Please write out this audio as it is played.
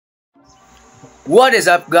What is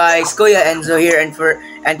up, guys? Kuya Enzo here,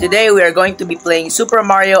 and today we are going to be playing Super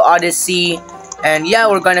Mario Odyssey. And yeah,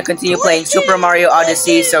 we're gonna continue playing Super Mario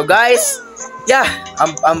Odyssey. So guys, yeah,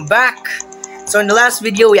 I'm back. So in the last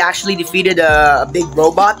video, we actually defeated a big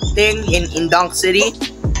robot thing in Donk City.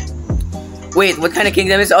 Wait, what kind of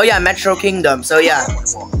kingdom is? Oh yeah, Metro Kingdom. So yeah.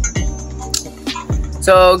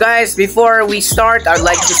 So guys, before we start, I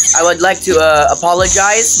would like to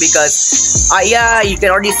apologize because yeah, you can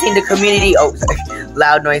already see in the community. Oh,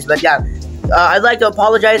 loud noise, but yeah. I'd like to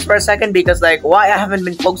apologize for a second because why I haven't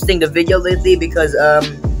been posting the video lately because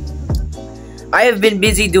I have been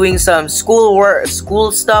busy doing some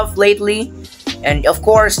school stuff lately, and of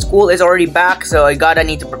course school is already back, so I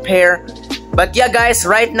need to prepare. But yeah, guys,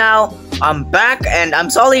 right now I'm back, and I'm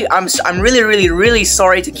really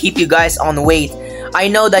sorry to keep you guys on wait. I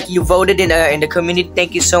know that you voted in the community.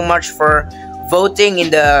 Thank you so much for voting in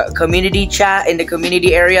the community chat, in the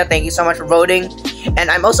community area. Thank you so much for voting. And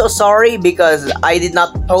I'm also sorry because I did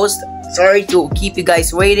not post. Sorry to keep you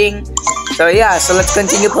guys waiting. So yeah, so let's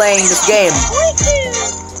continue playing this game.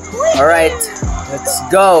 Alright, let's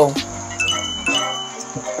go.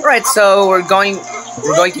 Alright, so we're going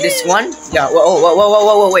to this one. Yeah,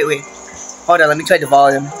 whoa, wait. Hold on, let me try the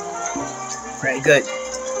volume. Right, good.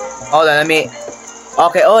 Hold on, let me.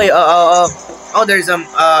 Okay, oh, there's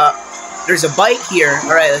a bike here.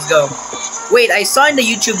 Alright, let's go. Wait, I saw in the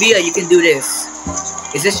YouTube video you can do this.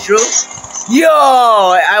 Is this true? Yo,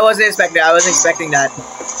 I wasn't expecting that.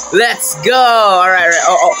 Let's go. Alright,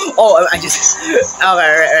 oh, I just. Okay,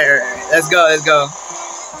 right. Let's go.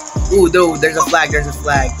 Ooh, dude, there's a flag.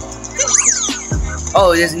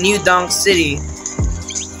 Oh, there's New Donk City.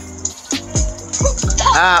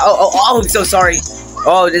 I'm so sorry.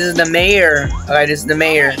 Oh, this is the mayor. Alright, this is the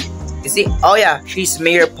mayor. You see? Oh yeah, she's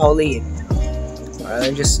Mayor Pauline.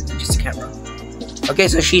 Alright, just the camera. Okay,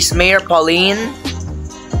 so she's Mayor Pauline.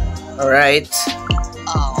 Alright.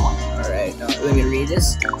 Alright, let me read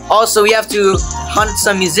this. Also, we have to hunt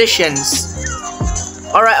some musicians.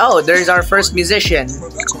 Alright, oh, there's our first musician.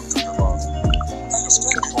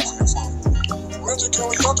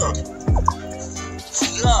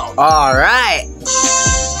 Alright.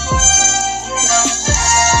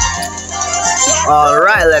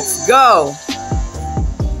 Alright, let's go.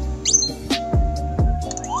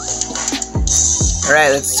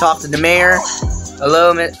 Alright, let's talk to the mayor.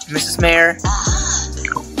 Hello, Mrs. Mayor.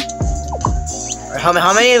 How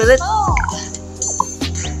many was it?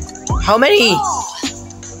 How many?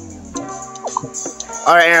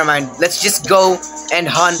 Alright, never mind. Let's just go and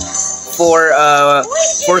hunt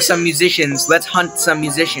for some musicians. Let's hunt some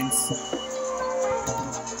musicians.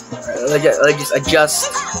 Alright, let's just adjust.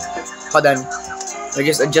 Hold on. Let's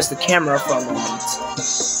just adjust the camera for a moment.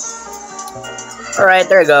 Alright,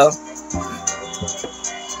 there we go.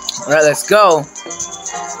 Alright, let's go.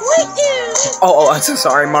 Oh, I'm so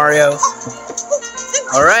sorry, Mario.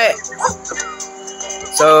 Alright.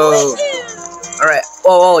 So, alright.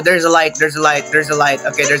 Oh, there's a light. Okay, there's a light.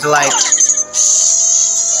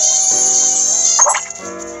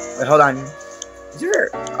 Wait, hold on. Is there?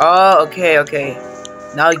 Oh, okay.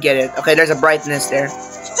 Now I get it. Okay, there's a brightness there.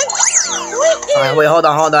 Alright, wait, hold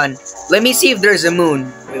on. Let me see if there's a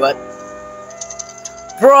moon. Wait, what?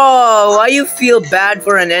 Bro, why you feel bad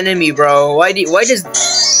for an enemy, bro? Why does...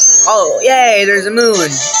 Oh, yay, there's a moon.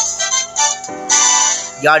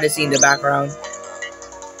 The odyssey in the background.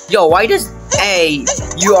 Yo, why does... Hey,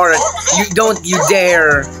 you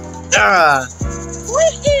dare.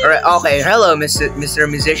 Alright, okay, hello, Mr.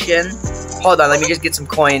 Musician. Hold on, let me just get some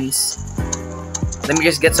coins. Let me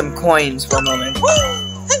just get some coins for a moment.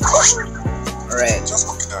 Alright.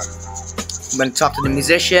 I'm gonna talk to the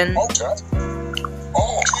musician.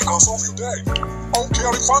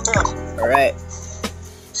 Alright.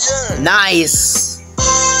 Nice.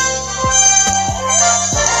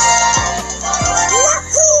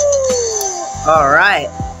 Alright.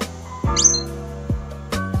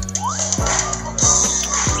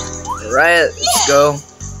 Alright, let's go.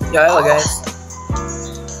 Yo, hello guys.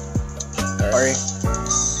 Sorry.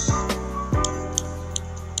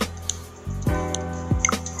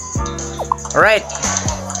 Alright.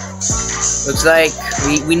 Looks like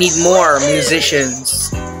we need more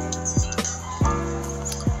musicians.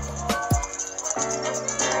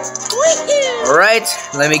 Alright,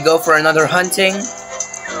 let me go for another hunting.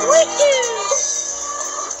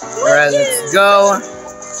 Alright, let's go.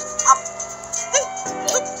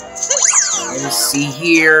 Let me see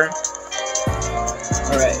here.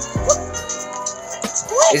 Alright.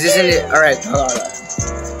 Is this in it? Alright, hold on.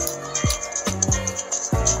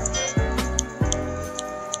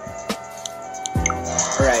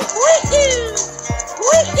 Alright.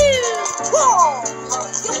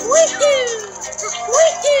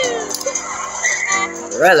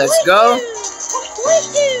 Alright, let's go.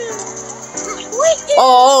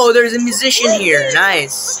 Oh, there's a musician here.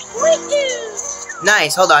 Nice.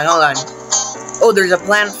 Nice. Hold on, hold on. Oh, there's a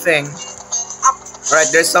plant thing. Alright,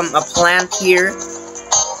 there's a plant here.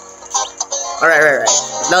 Alright, right.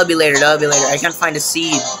 That'll be later, that'll be later. I can't find a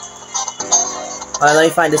seed. Alright, let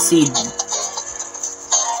me find a seed.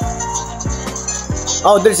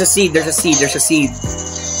 Oh, there's a seed, there's a seed, there's a seed.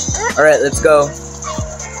 Alright, let's go.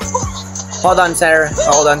 Hold on, sir.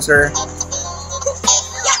 Hold on, sir.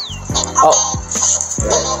 Oh.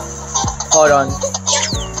 Hold on.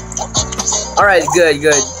 Alright, good,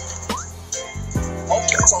 good.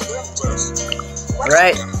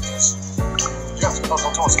 Alright.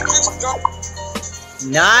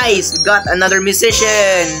 Nice! We got another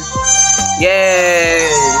musician! Yay!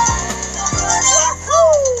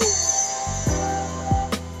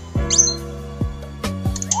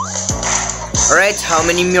 Alright, how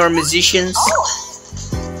many more musicians?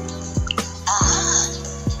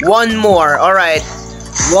 One more, alright.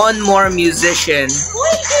 One more musician.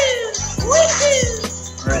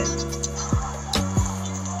 Alright.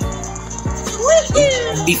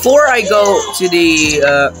 Before I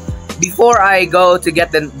go to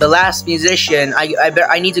get the last musician,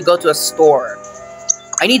 I need to go to a store.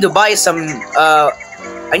 I need to buy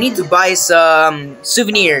some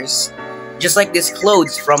souvenirs, just like this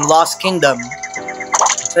clothes from Lost Kingdom.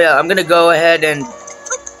 So yeah, I'm gonna go ahead and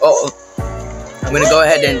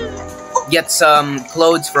get some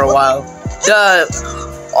clothes for a while.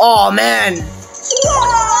 Oh man.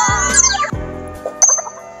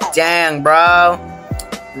 Dang, bro.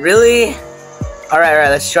 Really? Alright,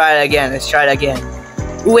 let's try it again. Let's try it again.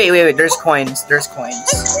 Wait. There's coins. There's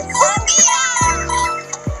coins.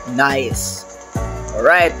 Nice.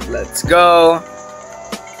 Alright, let's go.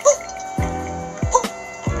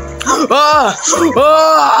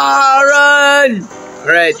 Run!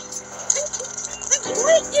 Alright.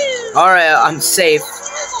 Alright, I'm safe.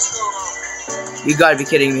 You gotta be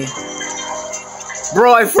kidding me.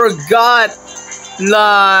 Bro, I forgot.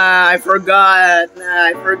 I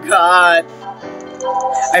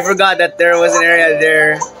forgot that there was an area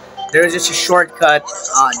there. There was just a shortcut.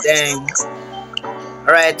 Aw, dang.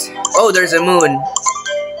 Alright. Oh, there's a moon.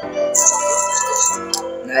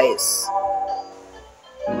 Nice.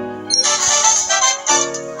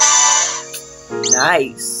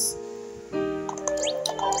 Nice.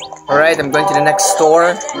 Alright, I'm going to the next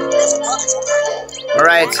store.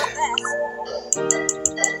 Alright.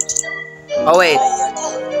 Oh wait,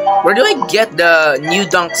 where do I get the New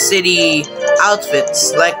Dunk City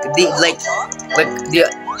outfits? How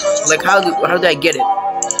do I get it?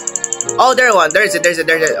 Oh, there's it.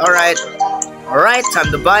 Alright, time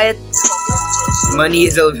to buy it. Money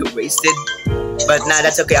is a little bit wasted, but nah,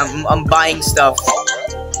 that's okay. I'm buying stuff.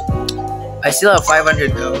 I still have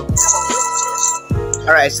 500 though.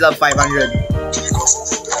 Alright, I still have 500.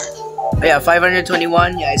 Oh, yeah,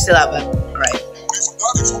 521. Yeah, I still have it. Alright.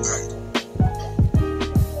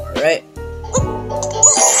 Alright.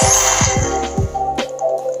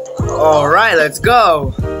 Alright, let's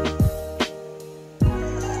go.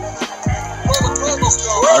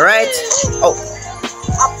 Alright.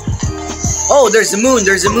 Oh, there's a moon.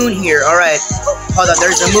 There's a moon here. Alright. Hold on,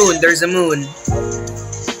 there's a moon.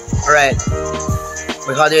 Alright.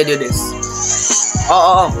 Wait, how do I do this?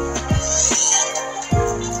 Oh.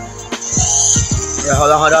 Yeah,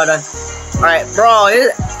 hold on. Alright, bro,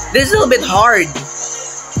 this is a little bit hard. A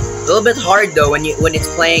little bit hard though when it's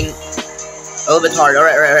playing. A little bit hard.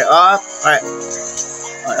 Alright. Alright,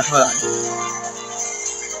 hold on.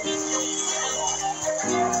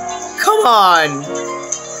 Come on.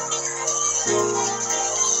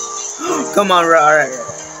 Come on, bro. Alright.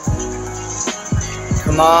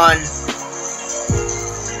 Come on.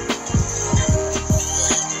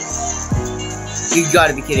 You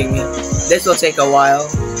gotta be kidding me. This will take a while.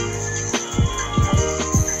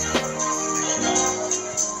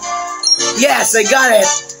 Yes, I got it!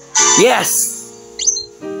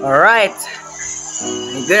 Yes! Alright.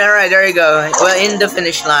 Alright, there you go. Well, in the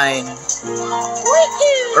finish line.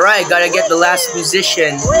 Alright, gotta get the last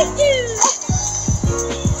musician.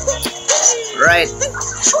 Right.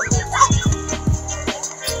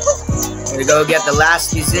 Gotta go get the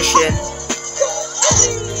last musician.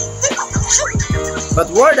 But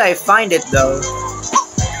where'd I find it though?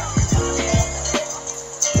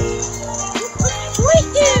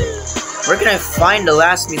 Where can I find the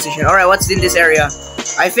last musician? Alright, what's in this area?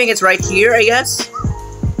 I think it's right here, I guess?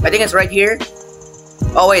 I think it's right here.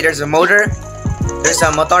 Oh wait, there's a motor. There's a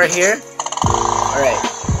motor here. Alright.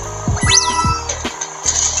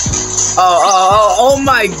 Oh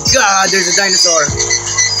my god, there's a dinosaur.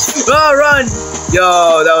 Oh, run!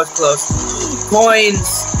 Yo, that was close.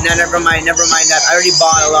 Coins. No, never mind that. I already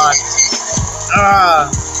bought a lot.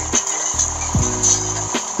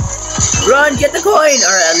 Run, get the coin!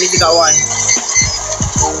 Alright, at least you got one.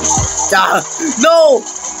 No!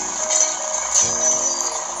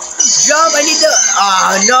 Jump, I need to...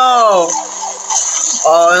 no!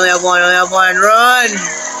 Oh, I only have one, run!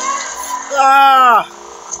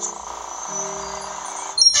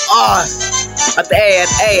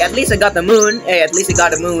 At least I got the moon. Hey, at least I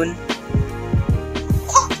got the moon.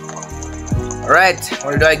 Alright,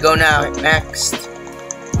 where do I go now? Next.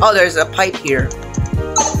 Oh, there's a pipe here.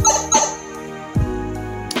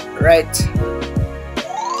 Right.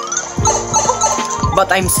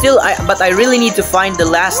 But I really need to find the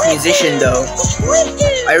last musician though.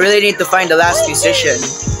 I really need to find the last musician.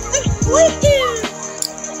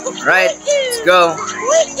 Right, let's go.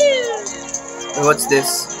 What's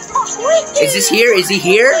this? Is this here? Is he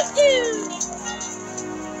here?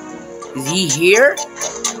 Is he here?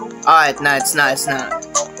 Alright, no, it's not.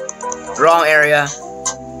 Wrong area.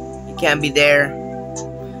 You can't be there.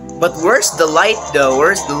 But where's the light though?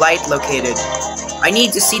 Where's the light located? I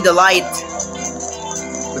need to see the light.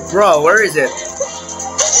 But bro, where is it?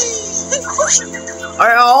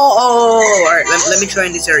 Alright, alright, let me try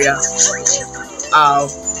in this area.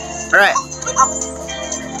 Alright.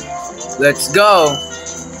 Let's go.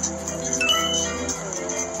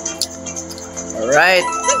 Alright.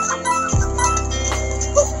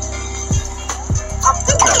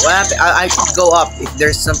 What happened? I should go up if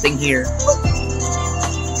there's something here.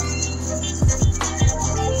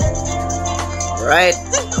 Alright.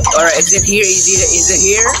 Alright, is it here? Is it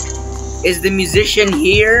here? Is the musician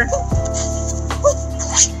here?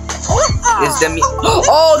 Is the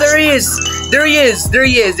oh, there he is! There he is!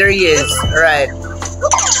 Alright.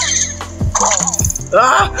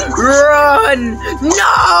 Run!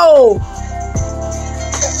 No!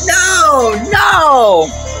 No!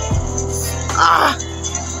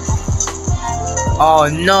 Oh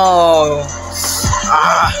no!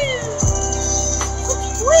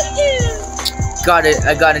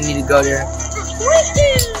 I gotta need to go there.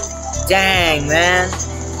 Dang, man.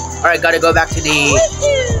 Alright, gotta go back to the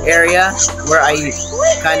area where I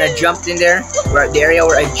kind of jumped in there. The area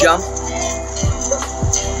where I jumped.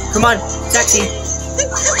 Come on, taxi.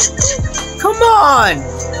 Come on!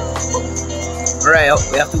 Alright,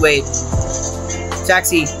 we have to wait.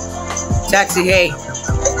 Taxi, hey.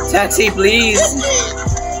 Taxi, please.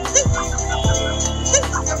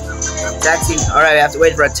 Taxi. Alright, we have to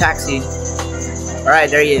wait for a taxi. Alright,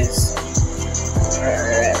 there he is.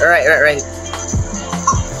 Alright.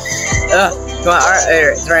 Come on,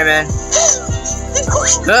 alright, sorry, man.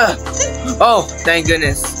 Oh, thank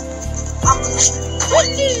goodness.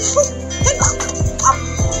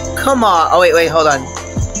 Come on. Oh, wait, hold on.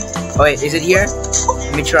 Oh, wait, is it here?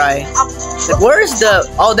 Let me try. Where's the...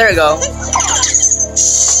 Oh, there we go.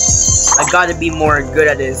 I gotta be more good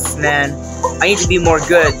at this, man. I need to be more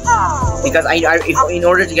good. Because in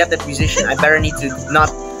order to get that musician, I better need to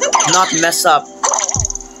not mess up.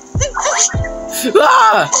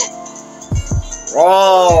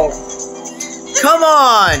 Oh, come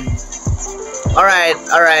on! Alright.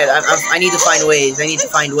 I need to find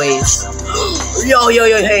ways. Yo,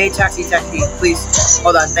 hey, taxi, please.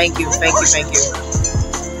 Hold on, thank you.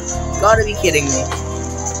 Gotta be kidding me.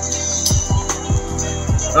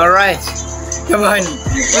 Alright, come on,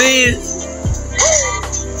 please.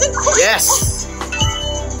 Yes.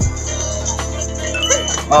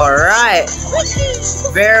 Alright.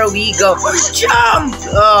 There we go. Jump!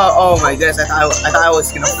 Oh my goodness, I thought I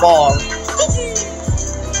was gonna fall.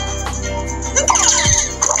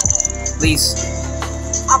 Please.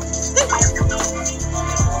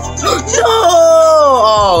 No!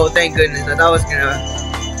 Oh, thank goodness. I thought I was gonna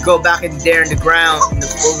go back in there in the ground, in the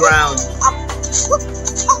full ground.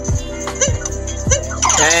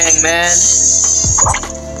 Dang, man.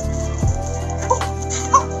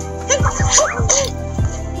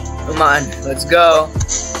 Come on, let's go.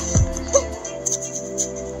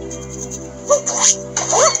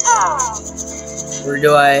 Where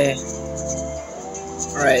do I...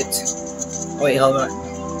 Alright. Oh, wait, hold on.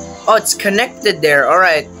 Oh, it's connected there.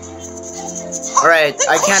 Alright. Alright,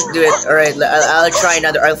 I can't do it. Alright, I'll try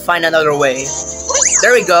another. I'll find another way.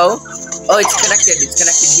 There we go. Oh, it's connected. It's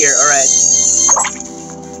connected here. Alright.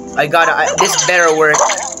 I gotta... this better work.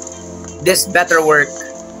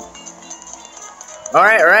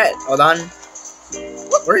 Alright. Hold on.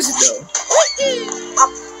 Where is it though?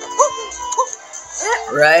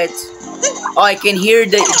 Right. Oh, I can hear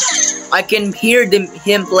him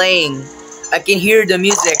playing. I can hear the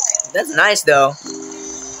music. That's nice though.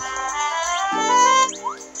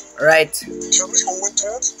 Alright.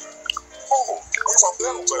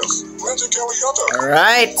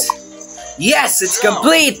 Alright. Yes, it's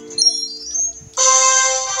complete.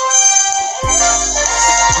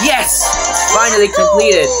 Yes, it's finally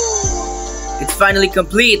completed. It's finally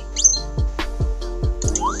complete.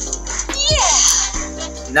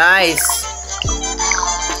 Nice.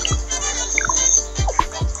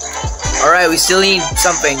 Alright, we still need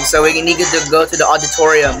something, so we need to go to the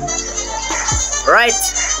auditorium. Alright.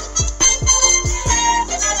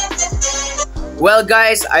 Well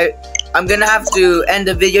guys, I'm gonna have to end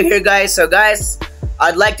the video here guys. So guys,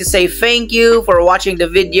 I'd like to say thank you for watching the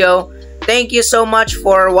video. Thank you so much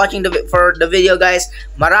for watching the video guys.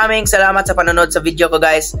 Maraming salamat sa panonood sa video ko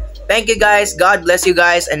guys. Thank you guys. God bless you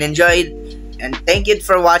guys and enjoy. And thank you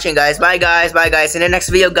for watching guys. Bye guys. Bye guys. In the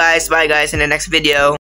next video guys. Bye guys. In the next video.